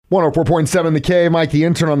104.7 The K. Mike the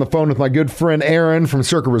Intern on the phone with my good friend Aaron from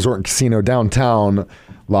Circa Resort and Casino downtown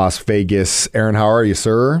Las Vegas. Aaron, how are you,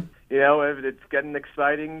 sir? You know, it's getting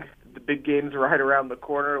exciting. The big game's right around the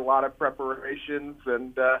corner, a lot of preparations,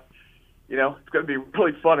 and, it's going to be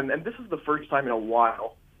really fun. And this is the first time in a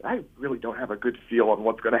while I really don't have a good feel on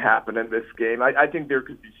what's going to happen in this game. I think there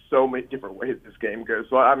could be so many different ways this game goes,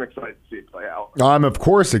 so I'm excited to see it play out. I'm, of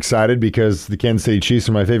course, excited because the Kansas City Chiefs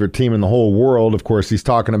are my favorite team in the whole world. Of course, he's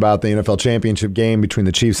talking about the NFL championship game between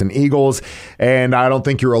the Chiefs and Eagles, and I don't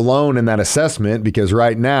think you're alone in that assessment because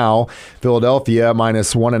right now, Philadelphia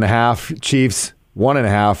minus 1.5, Chiefs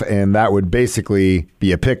 1.5, and that would basically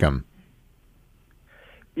be a pick 'em.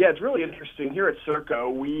 Yeah, it's really interesting. Here at Circa,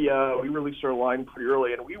 we released our line pretty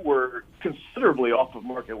early, and we were considerably off of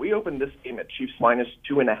market. We opened this game at Chiefs minus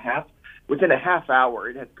 2.5. Within a half hour,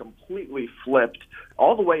 it had completely flipped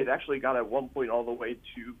all the way. It actually got at one point all the way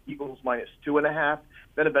to Eagles minus 2.5,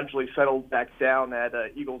 then eventually settled back down at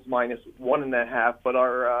Eagles minus 1.5. But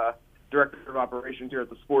our director of operations here at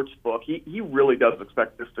the sports book, he really does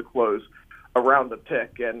expect this to close around the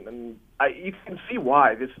pick, and you can see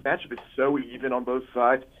why this matchup is so even on both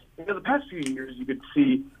sides. The past few years, you could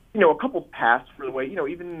see, a couple paths for the way,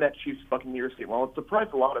 even in that Chiefs-Buccaneers game. While it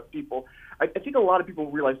surprised a lot of people, I think a lot of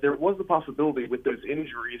people realized there was a possibility with those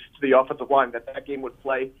injuries to the offensive line that game would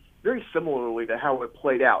play very similarly to how it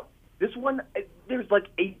played out. This one, there's like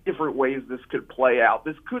 8 different ways this could play out.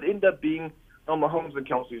 This could end up being Mahomes and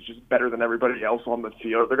Kelsey is just better than everybody else on the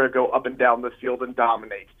field. They're going to go up and down the field and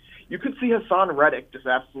dominate. You could see Hassan Reddick just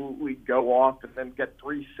absolutely go off and then get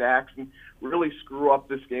 3 sacks and really screw up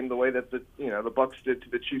this game the way that the Bucs did to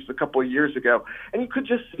the Chiefs a couple of years ago. And you could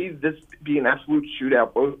just see this be an absolute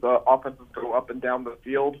shootout. Both offenses go up and down the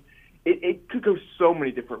field. It could go so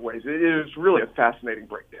many different ways. It is really a fascinating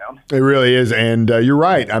breakdown. It really is, and you're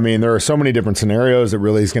right. I mean, there are so many different scenarios. It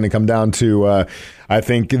really is going to come down to, I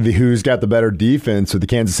think, who's got the better defense with the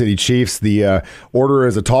Kansas City Chiefs. The order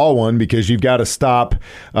is a tall one because you've got to stop.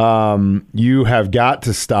 You have got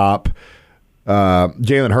to stop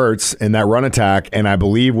Jalen Hurts in that run attack, and I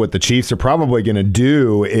believe what the Chiefs are probably going to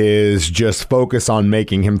do is just focus on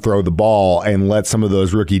making him throw the ball and let some of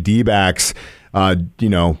those rookie D-backs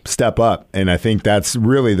step up. And I think that's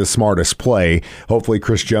really the smartest play. Hopefully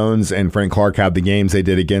Chris Jones and Frank Clark have the games they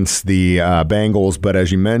did against the Bengals. But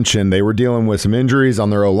as you mentioned, they were dealing with some injuries on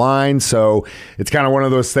their O-line. So it's kind of one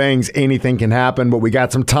of those things. Anything can happen, but we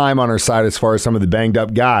got some time on our side as far as some of the banged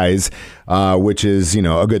up guys, which is,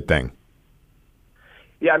 a good thing.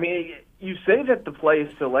 Yeah, I mean, you say that the play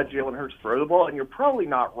is to let Jalen Hurts throw the ball, and you're probably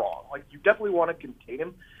not wrong. Like, you definitely want to contain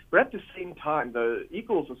him. But at the same time, the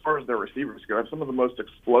Eagles, as far as their receivers go, have some of the most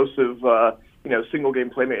explosive, single-game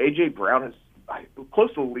playmakers. A.J. Brown is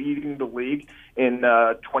close to leading the league in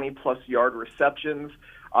 20-plus yard receptions.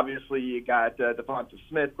 Obviously, you got Devonta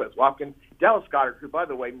Smith, Quez Watkins, Dallas Goedert, who, by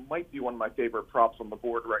the way, might be one of my favorite props on the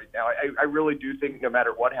board right now. I really do think no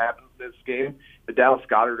matter what happens in this game, the Dallas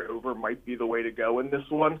Goedert over might be the way to go in this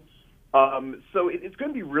one. So it's going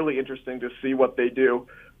to be really interesting to see what they do.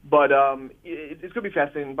 But it's going to be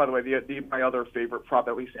fascinating. By the way, my other favorite prop,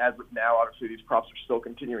 at least as of now, obviously these props are still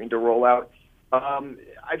continuing to roll out.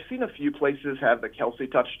 I've seen a few places have the Kelsey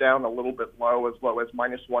touchdown a little bit low as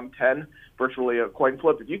minus 110, virtually a coin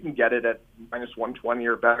flip. If you can get it at minus 120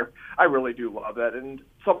 or better, I really do love that. And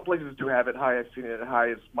some places do have it high. I've seen it as high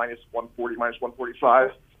as minus 140, minus 145.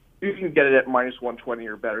 If you can get it at minus 120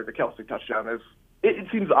 or better, the Kelsey touchdown is. It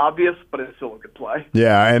seems obvious, but it's still a good play.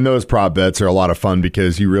 Yeah, and those prop bets are a lot of fun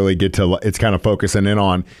because you really get to – it's kind of focusing in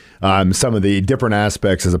on some of the different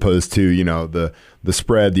aspects as opposed to, the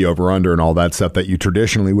spread, the over-under, and all that stuff that you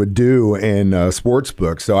traditionally would do in sports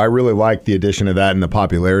books. So I really like the addition of that and the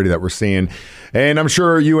popularity that we're seeing. And I'm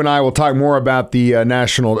sure you and I will talk more about the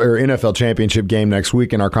national or NFL championship game next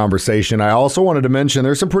week in our conversation. I also wanted to mention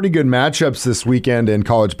there's some pretty good matchups this weekend in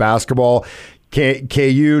college basketball.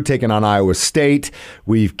 KU taking on Iowa State.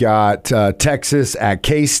 We've got Texas at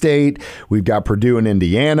K-State. We've got Purdue and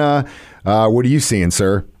Indiana. What are you seeing,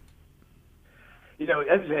 sir?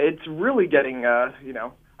 It's really getting, I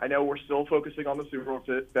know we're still focusing on the Super Bowl.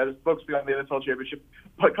 That is focusing on the NFL championship.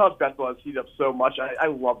 But college basketball has heated up so much. I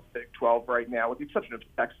love Big 12 right now, with the exception of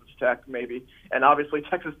Texas Tech, maybe. And obviously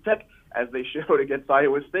Texas Tech, as they showed against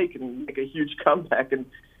Iowa State, can make a huge comeback and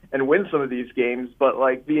win some of these games, but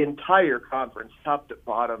like the entire conference, top to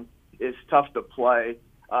bottom, is tough to play.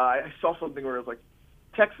 I saw something where it was like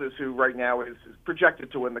Texas, who right now is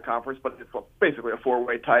projected to win the conference, but it's basically a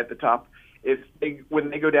 4-way tie at the top. When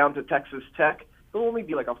they go down to Texas Tech, they'll only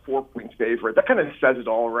be like a 4-point favorite. That kind of says it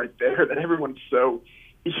all right there, that everyone's so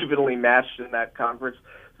evenly matched in that conference.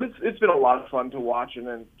 It's been a lot of fun to watch, and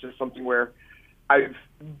then just something where I've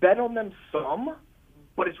bet on them some,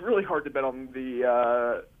 but it's really hard to bet on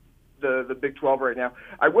the Big 12 right now.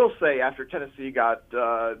 I will say after Tennessee got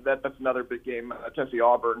that's another big game, Tennessee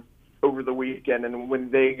Auburn over the weekend, and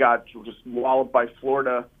when they got just walloped by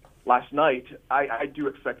Florida last night, I do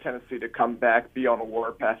expect Tennessee to come back, be on a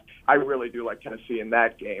warpath. I really do like Tennessee in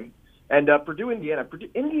that game. And Purdue, Indiana.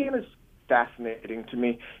 Indiana's fascinating to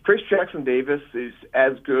me. Trace Jackson Davis is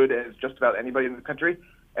as good as just about anybody in the country,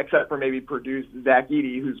 except for maybe Purdue's Zach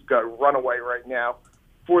Edey, who's got runaway right now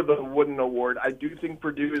for the Wooden Award. I do think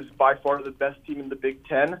Purdue is by far the best team in the Big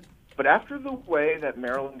Ten. But after the way that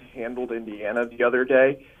Maryland handled Indiana the other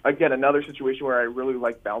day, again, another situation where I really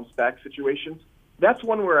like bounce-back situations, that's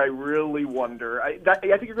one where I really wonder. I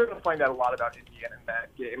think you're going to find out a lot about Indiana in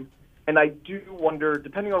that game. And I do wonder,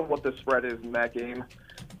 depending on what the spread is in that game,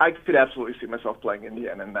 I could absolutely see myself playing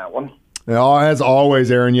Indiana in that one. Well, as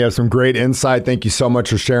always, Aaron, you have some great insight. Thank you so much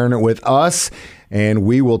for sharing it with us. And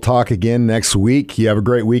we will talk again next week. You have a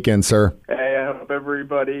great weekend, sir. Hey, I hope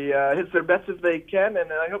everybody hits their bets if they can,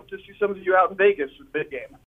 and I hope to see some of you out in Vegas for the big game.